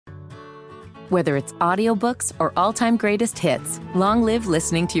Whether it's audiobooks or all-time greatest hits, long live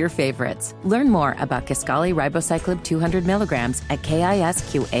listening to your favorites. Learn more about Kisqali Ribociclib 200 milligrams at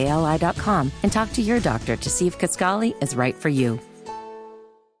KISQALI.com and talk to your doctor to see if Kisqali is right for you.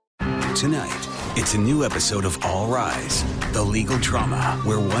 Tonight, it's a new episode of All Rise, the legal drama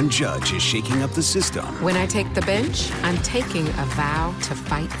where one judge is shaking up the system. When I take the bench, I'm taking a vow to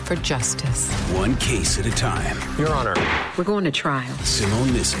fight for justice. One case at a time. Your Honor. We're going to trial. Simone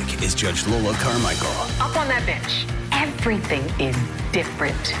Missick is Judge Lola Carmichael. Up on that bench. Everything is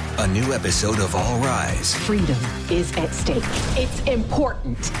different. A new episode of All Rise. Freedom is at stake. It's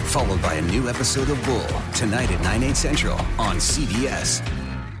important. Followed by a new episode of Bull, tonight at 9/8 Central on CBS.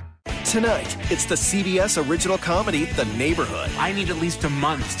 Tonight, it's the CBS original comedy, The Neighborhood. I need at least a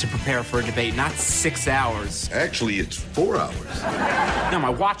month to prepare for a debate, not 6 hours. Actually, it's 4 hours. No, my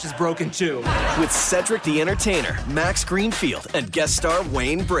watch is broken too. With Cedric the Entertainer, Max Greenfield, and guest star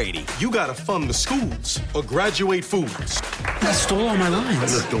Wayne Brady. You gotta fund the schools or graduate fools. I stole all my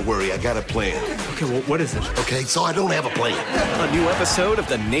lines. Look, don't worry, I got a plan. Okay, well, what is it? Okay, so I don't have a plan. A new episode of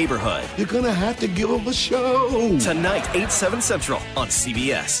The Neighborhood. You're gonna have to give them a show. Tonight, 8/7 Central on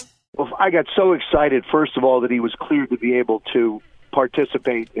CBS. Well, I got so excited, first of all, that he was cleared to be able to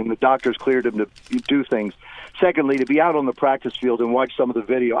participate, and the doctors cleared him to do things. Secondly, to be out on the practice field and watch some of the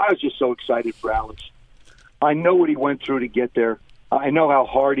video. I was just so excited for Alex. I know what he went through to get there. I know how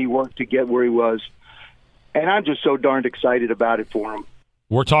hard he worked to get where he was. And I'm just so darned excited about it for him.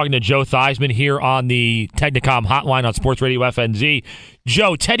 We're talking to Joe Theismann here on the Technicom hotline on Sports Radio FNZ.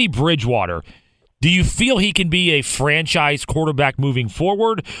 Joe, Teddy Bridgewater, do you feel he can be a franchise quarterback moving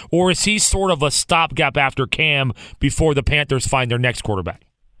forward, or is he sort of a stopgap after Cam before the Panthers find their next quarterback?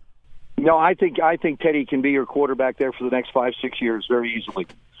 No, I think Teddy can be your quarterback there for the next 5-6 years very easily.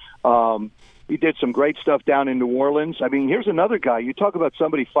 He did some great stuff down in New Orleans. I mean, here's another guy. You talk about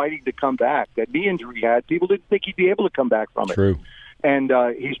somebody fighting to come back. That knee injury he had, people didn't think he'd be able to come back from it. True. And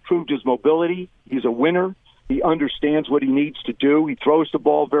he's proved his mobility. He's a winner. He understands what he needs to do. He throws the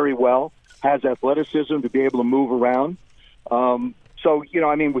ball very well, has athleticism to be able to move around. So,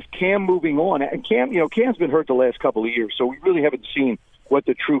 with Cam moving on, and Cam's been hurt the last couple of years, so we really haven't seen what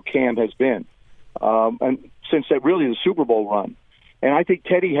the true Cam has been. And since that really the Super Bowl run. And I think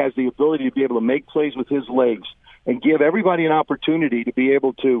Teddy has the ability to be able to make plays with his legs and give everybody an opportunity to be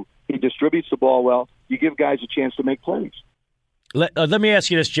able to, he distributes the ball well. You give guys a chance to make plays. Let me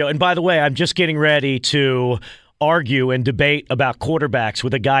ask you this, Joe. And by the way, I'm just getting ready to argue and debate about quarterbacks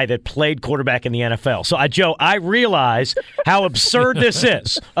with a guy that played quarterback in the NFL. So, Joe, I realize how absurd this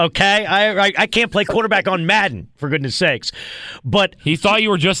is, okay? I can't play quarterback on Madden, for goodness sakes. But he thought you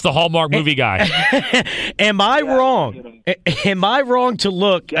were just the Hallmark movie guy. Am I wrong? Am I wrong to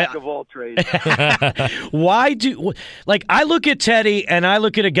look? Jack of all trades. I look at Teddy and I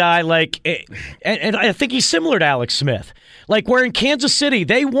look at a guy and I think he's similar to Alex Smith. Like, where in Kansas City,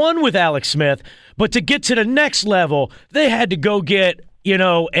 they won with Alex Smith, but to get to the next level, they had to go get,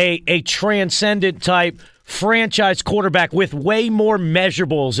 a transcendent type franchise quarterback with way more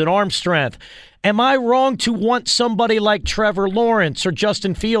measurables and arm strength. Am I wrong to want somebody like Trevor Lawrence or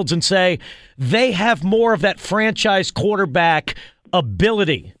Justin Fields and say they have more of that franchise quarterback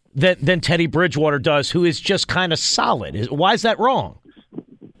ability than Teddy Bridgewater does, who is just kind of solid? Why is that wrong?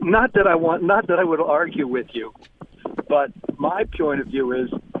 Not that I would argue with you. But my point of view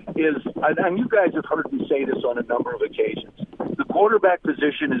is, and you guys have heard me say this on a number of occasions, the quarterback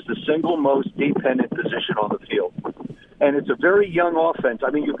position is the single most dependent position on the field. And it's a very young offense.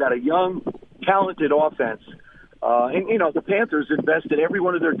 I mean, you've got a young, talented offense. The Panthers invested every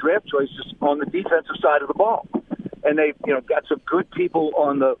one of their draft choices on the defensive side of the ball. And they've, got some good people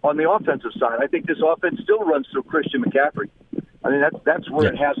on the offensive side. I think this offense still runs through Christian McCaffrey. I mean, that's where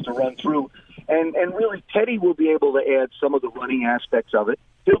it has to run through. And really, Teddy will be able to add some of the running aspects of it.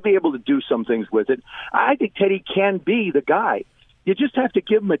 He'll be able to do some things with it. I think Teddy can be the guy. You just have to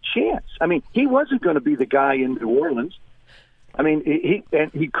give him a chance. I mean, he wasn't going to be the guy in New Orleans. I mean,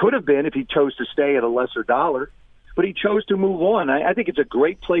 he could have been if he chose to stay at a lesser dollar, but he chose to move on. I think it's a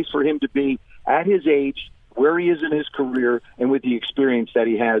great place for him to be at his age, where he is in his career, and with the experience that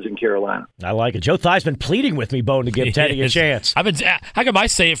he has in Carolina. I like it. Joe Theismann pleading with me, Bone, to give Teddy a chance. How come I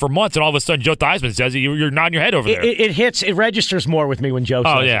say it for months, and all of a sudden Joe Theismann says it? You're nodding your head over there. It registers more with me when Joe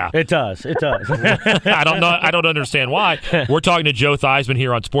says it. It does. I don't understand why. We're talking to Joe Theismann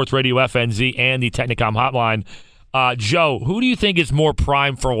here on Sports Radio FNZ and the Technicom hotline. Joe, who do you think is more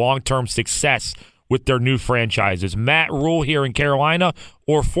primed for long-term success with their new franchises? Matt Rule here in Carolina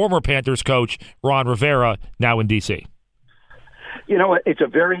or former Panthers coach Ron Rivera now in D.C.? It's a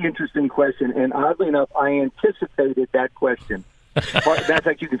very interesting question, and oddly enough, I anticipated that question Matter of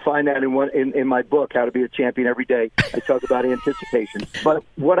fact, you can find that in my book, How to Be a Champion Every Day. I talk about anticipation. But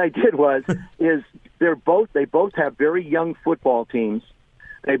what I did is they both have very young football teams.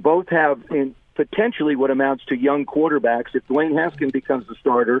 They both have potentially what amounts to young quarterbacks. If Dwayne Haskins becomes the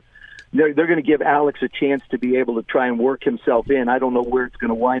starter, they're going to give Alex a chance to be able to try and work himself in. I don't know where it's going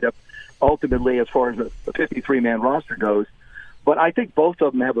to wind up ultimately as far as the 53-man roster goes. But I think both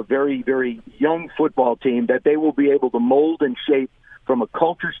of them have a very, very young football team that they will be able to mold and shape from a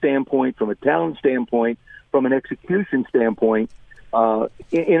culture standpoint, from a talent standpoint, from an execution standpoint,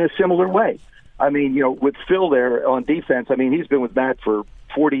 in a similar way. I mean, with Phil there on defense, I mean, he's been with Matt for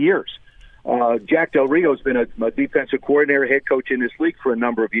 40 years. Jack Del Rio's been a defensive coordinator, head coach in this league for a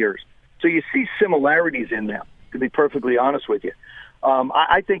number of years. So you see similarities in them, to be perfectly honest with you.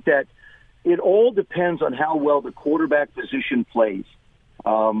 I think that it all depends on how well the quarterback position plays.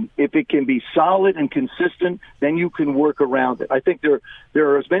 If it can be solid and consistent, then you can work around it. I think there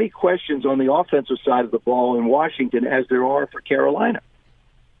are as many questions on the offensive side of the ball in Washington as there are for Carolina.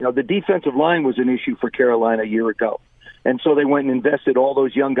 The defensive line was an issue for Carolina a year ago. And so they went and invested all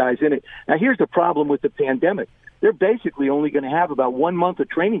those young guys in it. Now, here's the problem with the pandemic. They're basically only going to have about 1 month of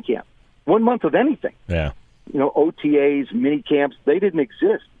training camp, 1 month of anything. Yeah. OTAs, mini camps, they didn't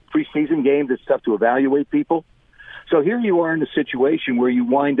exist. Preseason games, it's tough to evaluate people. So here you are in a situation where you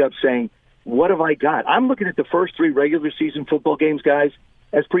wind up saying, what have I got? I'm looking at the first 3 regular season football games, guys,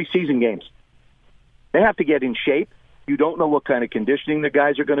 as preseason games. They have to get in shape. You don't know what kind of conditioning the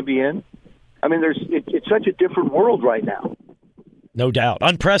guys are going to be in. I mean, it's such a different world right now. No doubt.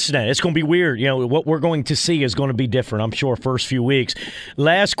 Unprecedented. It's going to be weird. What we're going to see is going to be different, I'm sure, first few weeks.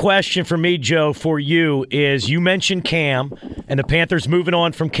 Last question for me, Joe, for you is you mentioned Cam and the Panthers moving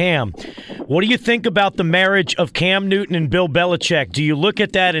on from Cam. What do you think about the marriage of Cam Newton and Bill Belichick? Do you look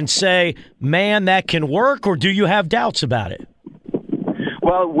at that and say, man, that can work, or do you have doubts about it?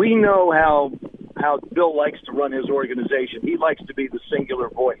 Well, we know how Bill likes to run his organization. He likes to be the singular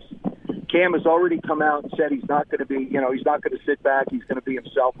voice. Cam has already come out and said he's not going to be, he's not going to sit back. He's going to be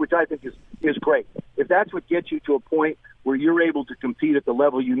himself, which I think is great. If that's what gets you to a point where you're able to compete at the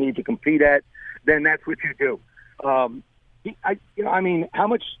level you need to compete at, then that's what you do. How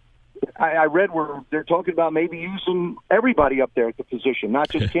much I read where they're talking about maybe using everybody up there at the position, not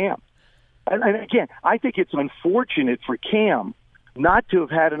just Cam. And again, I think it's unfortunate for Cam not to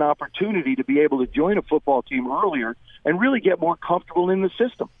have had an opportunity to be able to join a football team earlier and really get more comfortable in the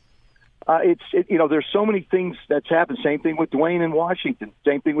system. There's so many things that's happened. Same thing with Dwayne in Washington.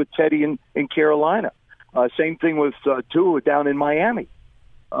 Same thing with Teddy in Carolina. Same thing with Tua down in Miami.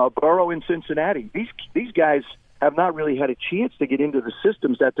 Burrow in Cincinnati. These guys have not really had a chance to get into the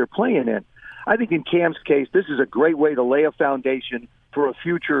systems that they're playing in. I think in Cam's case, this is a great way to lay a foundation for a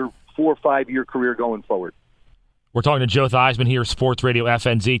future 4 or 5 year career going forward. We're talking to Joe Theismann here, Sports Radio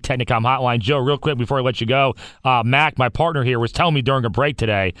FNZ, Technicom Hotline. Joe, real quick before I let you go, Mac, my partner here, was telling me during a break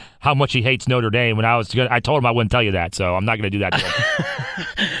today how much he hates Notre Dame. When I told him I wouldn't tell you that, so I'm not going to do that to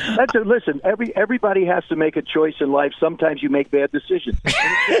him. Listen, everybody has to make a choice in life. Sometimes you make bad decisions.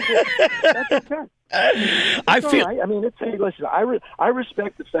 That's okay. Right. I mean, listen, I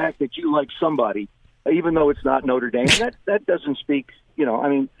respect the fact that you like somebody, even though it's not Notre Dame. That doesn't speak,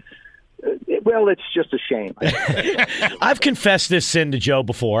 well, it's just a shame. I've confessed this sin to Joe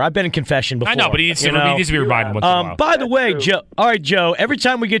before. I've been in confession before. I know, but he needs to be reminded once in a while. By the way, Joe, all right, Joe, every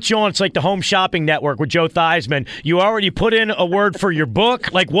time we get you on, it's like the Home Shopping Network with Joe Theismann. You already put in a word for your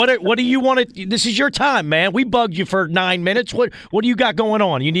book. Like, what do you want to – this is your time, man. We bugged you for 9 minutes. What do you got going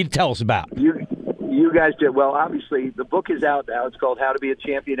on you need to tell us about? You guys did. Well, obviously, the book is out now. It's called How to Be a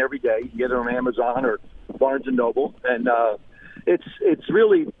Champion Every Day. You can get it on Amazon or Barnes & Noble. And it's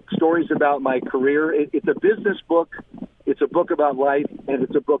really stories about my career. It's a business book. It's a book about life, and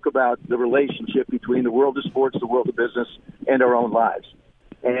it's a book about the relationship between the world of sports, the world of business, and our own lives.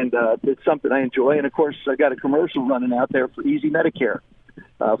 And it's something I enjoy. And, of course, I got a commercial running out there for Easy Medicare.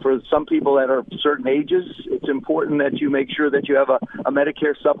 For some people that are certain ages, it's important that you make sure that you have a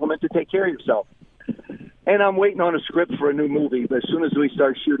Medicare supplement to take care of yourself. And I'm waiting on a script for a new movie, but as soon as we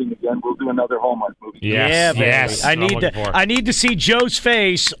start shooting again, we'll do another Hallmark movie. Yes. I need to see Joe's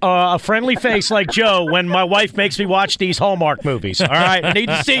face, a friendly face like Joe, when my wife makes me watch these Hallmark movies. All right, I need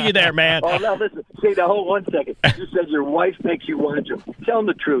to see you there, man. Oh, now listen. Hold 1 second. You said your wife makes you watch them. Tell them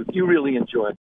the truth. You really enjoy it.